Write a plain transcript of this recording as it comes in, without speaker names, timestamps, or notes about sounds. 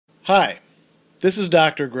Hi, this is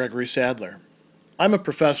Dr. Gregory Sadler. I'm a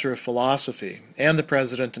professor of philosophy and the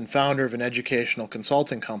president and founder of an educational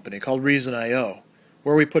consulting company called Reason.io,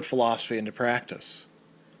 where we put philosophy into practice.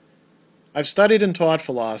 I've studied and taught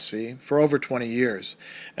philosophy for over 20 years,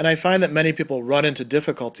 and I find that many people run into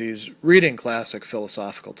difficulties reading classic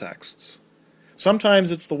philosophical texts.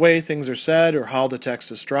 Sometimes it's the way things are said or how the text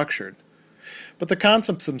is structured. But the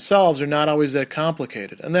concepts themselves are not always that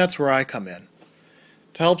complicated, and that's where I come in.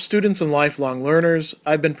 To help students and lifelong learners,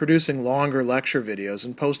 I've been producing longer lecture videos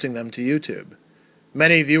and posting them to YouTube.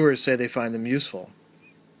 Many viewers say they find them useful.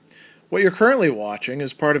 What you're currently watching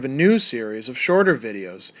is part of a new series of shorter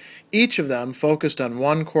videos, each of them focused on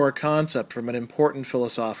one core concept from an important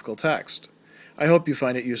philosophical text. I hope you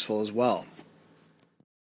find it useful as well.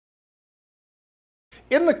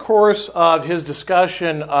 In the course of his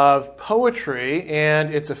discussion of poetry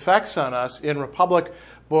and its effects on us in Republic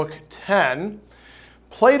Book 10,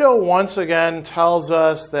 Plato once again tells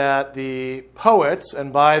us that the poets,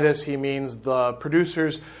 and by this he means the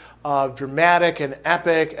producers of dramatic and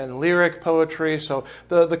epic and lyric poetry, so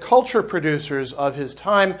the culture producers of his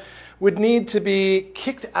time, would need to be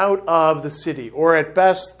kicked out of the city, or at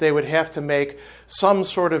best they would have to make some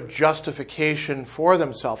sort of justification for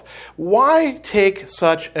themselves. Why take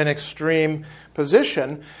such an extreme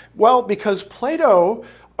position? Well, because Plato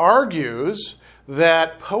argues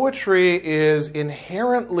that poetry is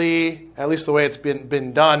inherently, at least the way it's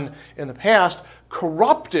been done in the past,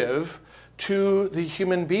 corruptive to the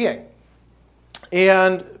human being.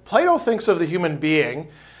 And Plato thinks of the human being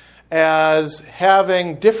as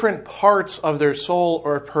having different parts of their soul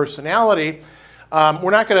or personality.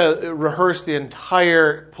 We're not going to rehearse the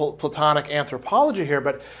entire Platonic anthropology here,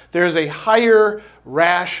 but there's a higher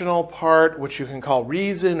rational part, which you can call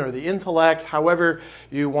reason or the intellect, however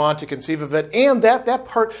you want to conceive of it. And that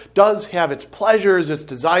part does have its pleasures, its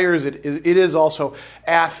desires. It is also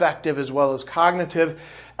affective as well as cognitive.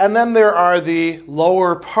 And then there are the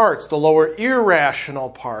lower parts, the lower irrational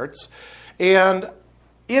parts. And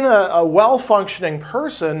in a well-functioning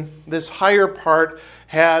person, this higher part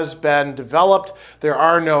has been developed. There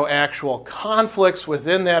are no actual conflicts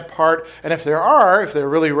within that part. And if there are, if they're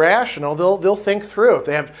really rational, they'll think through. If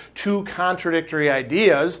they have two contradictory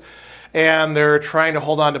ideas and they're trying to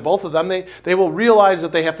hold on to both of them, they will realize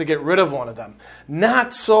that they have to get rid of one of them.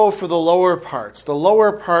 Not so for the lower parts. The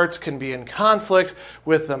lower parts can be in conflict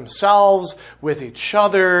with themselves, with each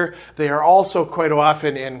other. They are also quite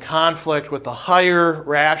often in conflict with the higher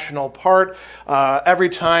rational part. Every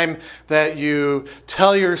time that you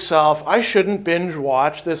tell yourself, I shouldn't binge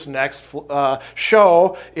watch this next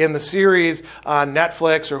show in the series on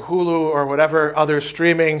Netflix or Hulu or whatever other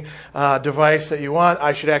streaming device that you want,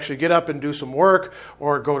 I should actually get up and do some work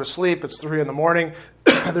or go to sleep. It's 3 a.m.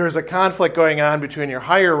 There's a conflict going on between your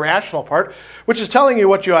higher rational part, which is telling you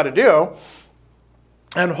what you ought to do,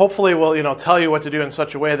 and hopefully will tell you what to do in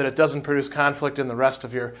such a way that it doesn't produce conflict in the rest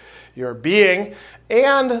of your being,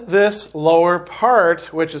 and this lower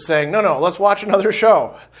part, which is saying, no, let's watch another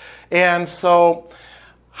show. And so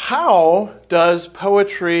how does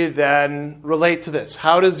poetry then relate to this?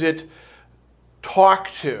 How does it talk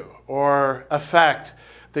to or affect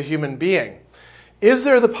the human being? Is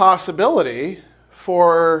there the possibility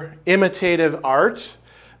for imitative art,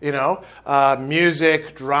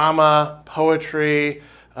 music, drama, poetry,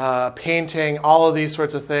 painting, all of these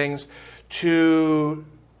sorts of things, to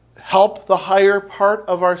help the higher part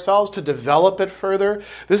of ourselves, to develop it further?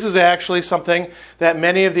 This is actually something that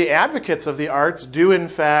many of the advocates of the arts do in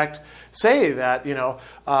fact say, that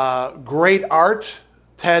great art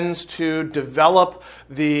tends to develop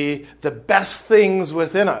the best things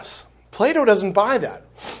within us. Plato doesn't buy that.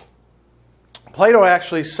 Plato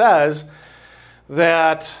actually says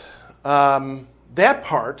that that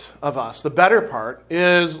part of us, the better part,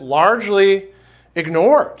 is largely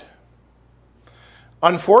ignored,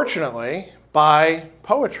 unfortunately, by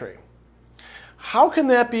poetry. How can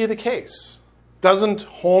that be the case? Doesn't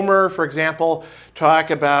Homer, for example, talk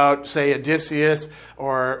about, say, Odysseus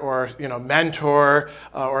or Mentor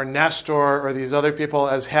or Nestor or these other people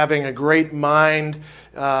as having a great mind,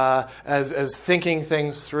 as thinking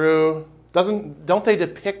things through? Don't they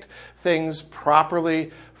depict things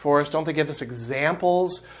properly for us? Don't they give us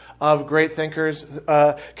examples of great thinkers?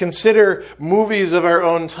 Consider movies of our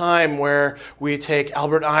own time where we take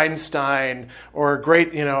Albert Einstein or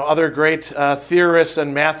other great theorists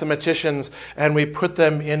and mathematicians, and we put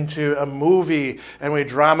them into a movie and we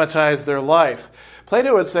dramatize their life.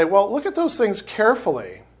 Plato would say, well, look at those things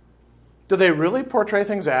carefully. Do they really portray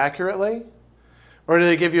things accurately? Or do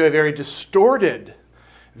they give you a very distorted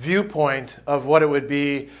viewpoint of what it would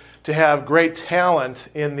be to have great talent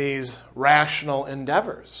in these rational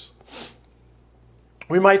endeavors.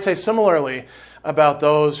 We might say similarly about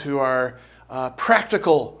those who are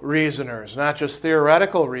practical reasoners, not just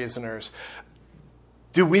theoretical reasoners.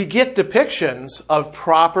 Do we get depictions of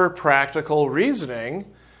proper practical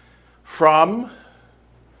reasoning from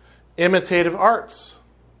imitative arts?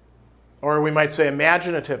 Or we might say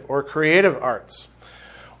imaginative or creative arts?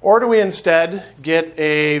 Or do we instead get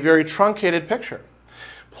a very truncated picture?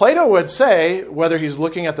 Plato would say, whether he's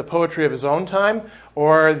looking at the poetry of his own time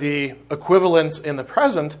or the equivalents in the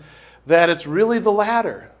present, that it's really the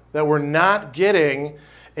latter, that we're not getting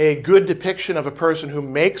a good depiction of a person who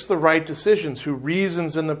makes the right decisions, who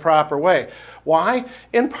reasons in the proper way. Why?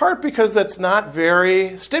 In part because that's not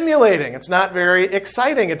very stimulating. It's not very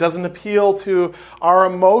exciting. It doesn't appeal to our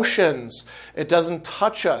emotions. It doesn't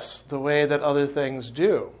touch us the way that other things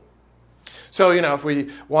do. So, if we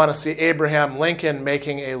want to see Abraham Lincoln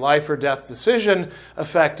making a life or death decision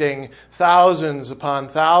affecting thousands upon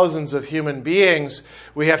thousands of human beings,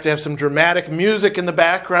 we have to have some dramatic music in the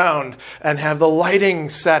background and have the lighting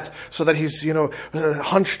set so that he's,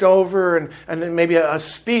 hunched over and maybe a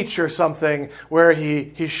speech or something where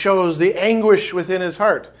he shows the anguish within his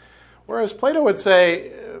heart. Whereas Plato would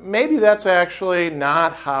say, maybe that's actually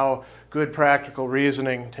not how good practical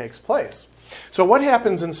reasoning takes place. So what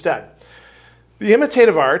happens instead? The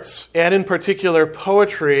imitative arts, and in particular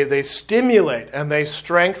poetry, they stimulate and they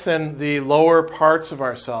strengthen the lower parts of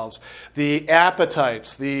ourselves, the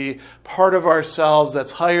appetites, the part of ourselves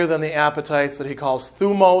that's higher than the appetites that he calls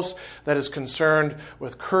thumos, that is concerned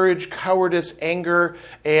with courage, cowardice, anger,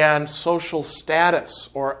 and social status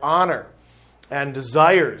or honor, and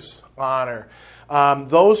desires honor.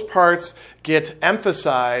 Those parts get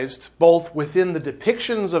emphasized both within the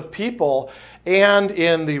depictions of people and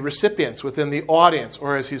in the recipients, within the audience,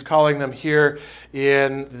 or as he's calling them here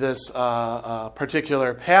in this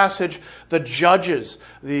particular passage, the judges,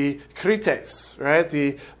 the krites, right?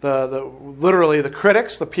 The literally the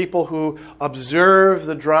critics, the people who observe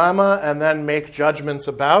the drama and then make judgments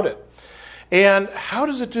about it. And how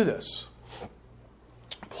does it do this?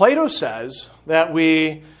 Plato says that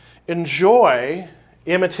we enjoy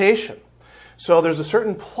imitation. So there's a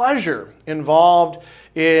certain pleasure involved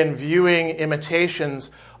in viewing imitations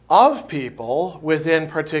of people within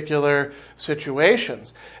particular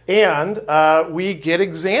situations. And we get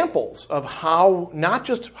examples of how, not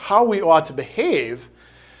just how we ought to behave,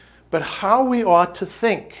 but how we ought to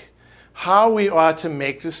think, how we ought to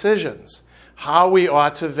make decisions, how we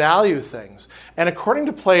ought to value things. And according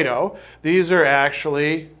to Plato, these are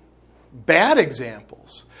actually bad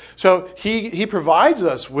examples. So he provides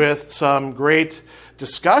us with some great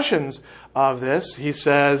discussions of this. He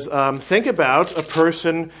says, think about a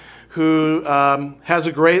person who has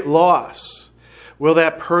a great loss. Will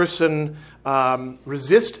that person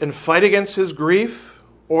resist and fight against his grief,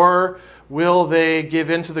 or will they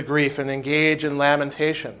give in to the grief and engage in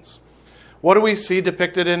lamentations? What do we see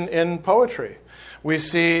depicted in poetry? We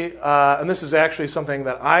see, and this is actually something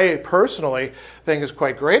that I personally think is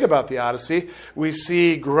quite great about the Odyssey, we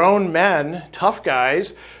see grown men, tough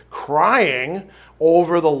guys, crying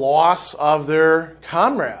over the loss of their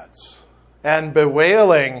comrades and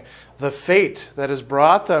bewailing the fate that has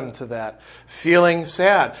brought them to that, feeling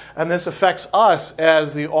sad. And this affects us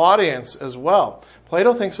as the audience as well.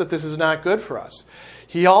 Plato thinks that this is not good for us.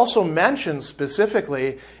 He also mentions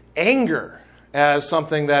specifically anger as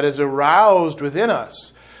something that is aroused within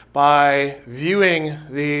us by viewing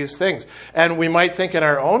these things. And we might think in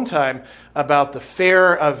our own time about the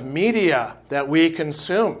fare of media that we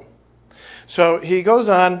consume. So he goes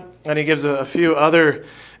on and he gives a few other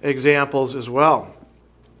examples as well.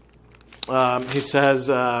 He says,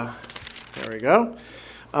 there we go.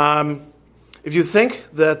 If you think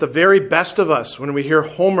that the very best of us, when we hear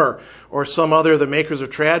Homer or some other of the makers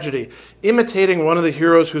of tragedy, imitating one of the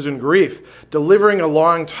heroes who's in grief, delivering a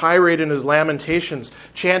long tirade in his lamentations,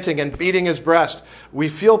 chanting and beating his breast, we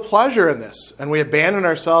feel pleasure in this, and we abandon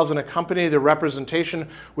ourselves and accompany the representation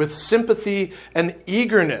with sympathy and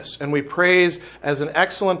eagerness, and we praise as an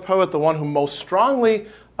excellent poet the one who most strongly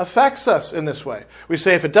affects us in this way. We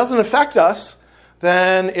say if it doesn't affect us,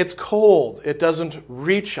 then it's cold. It doesn't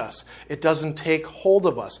reach us. It doesn't take hold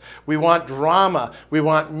of us. We want drama. We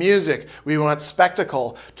want music. We want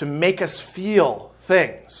spectacle to make us feel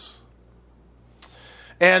things.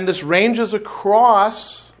 And this ranges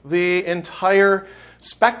across the entire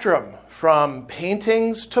spectrum, from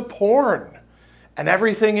paintings to porn and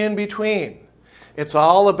everything in between. It's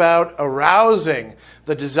all about arousing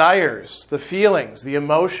the desires, the feelings, the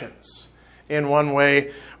emotions in one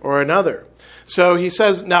way or another. So he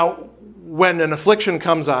says, now, when an affliction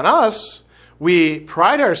comes on us, we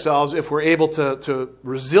pride ourselves if we're able to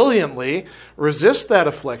resiliently resist that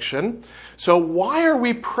affliction. So why are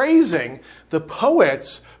we praising the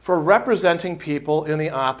poets for representing people in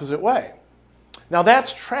the opposite way? Now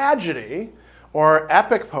that's tragedy or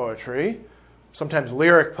epic poetry, sometimes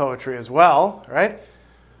lyric poetry as well, right?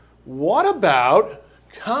 What about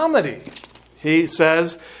comedy? He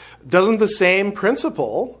says, doesn't the same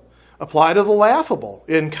principle apply to the laughable?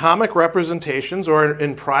 In comic representations or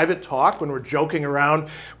in private talk when we're joking around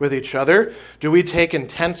with each other, do we take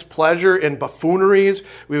intense pleasure in buffooneries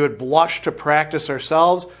we would blush to practice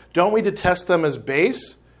ourselves? Don't we detest them as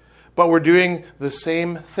base? But we're doing the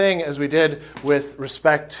same thing as we did with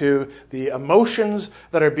respect to the emotions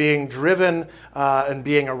that are being driven and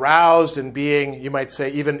being aroused and being, you might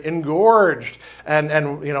say, even engorged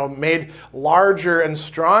and made larger and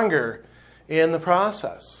stronger in the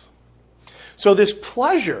process. So this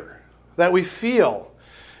pleasure that we feel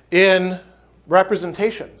in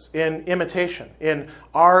representations, in imitation, in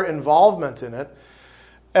our involvement in it,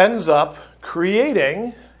 ends up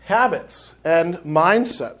creating habits and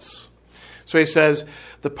mindsets. So he says,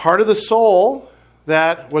 the part of the soul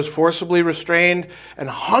that was forcibly restrained and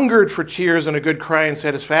hungered for tears and a good cry and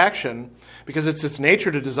satisfaction, because it's its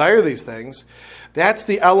nature to desire these things, that's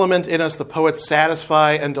the element in us the poets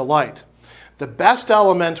satisfy and delight. The best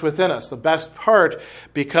element within us, the best part,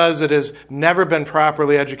 because it has never been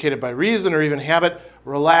properly educated by reason or even habit,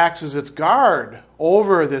 relaxes its guard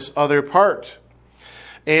over this other part.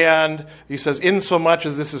 And he says, insomuch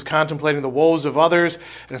as this is contemplating the woes of others,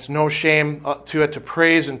 and it's no shame to it to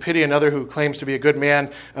praise and pity another who claims to be a good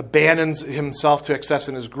man, abandons himself to excess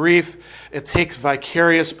in his grief, it takes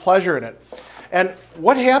vicarious pleasure in it. And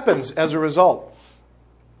what happens as a result?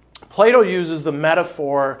 Plato uses the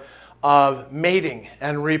metaphor of mating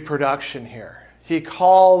and reproduction here. He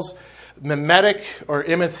calls mimetic or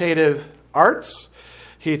imitative arts.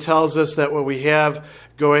 He tells us that what we have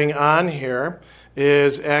going on here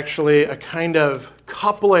is actually a kind of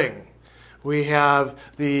coupling. We have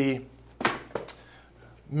the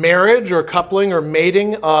marriage or coupling or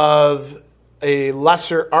mating of a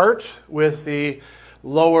lesser art with the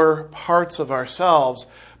lower parts of ourselves,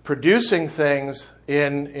 producing things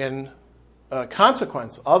in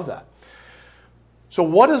consequence of that. So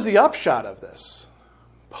what is the upshot of this?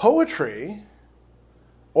 Poetry,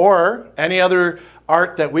 or any other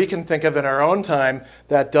art that we can think of in our own time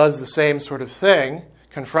that does the same sort of thing,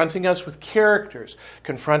 confronting us with characters,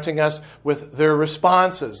 confronting us with their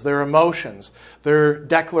responses, their emotions, their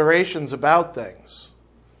declarations about things,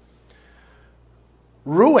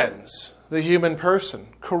 ruins the human person,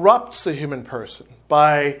 corrupts the human person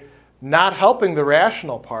by not helping the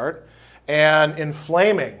rational part and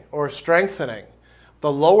inflaming or strengthening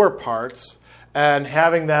the lower parts and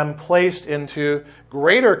having them placed into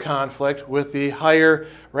greater conflict with the higher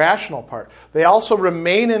rational part. They also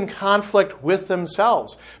remain in conflict with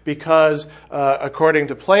themselves because, according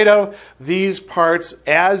to Plato, these parts,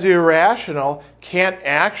 as irrational, can't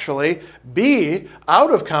actually be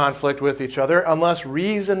out of conflict with each other unless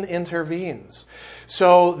reason intervenes.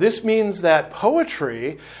 So this means that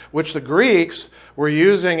poetry, which the Greeks were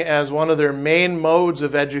using as one of their main modes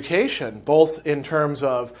of education, both in terms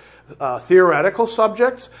of theoretical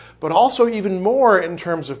subjects, but also even more in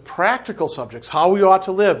terms of practical subjects, how we ought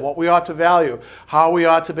to live, what we ought to value, how we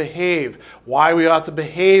ought to behave, why we ought to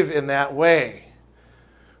behave in that way,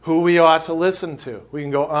 who we ought to listen to. We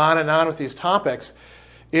can go on and on with these topics,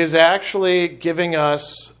 is actually giving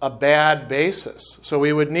us a bad basis. So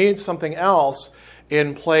we would need something else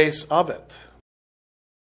in place of it.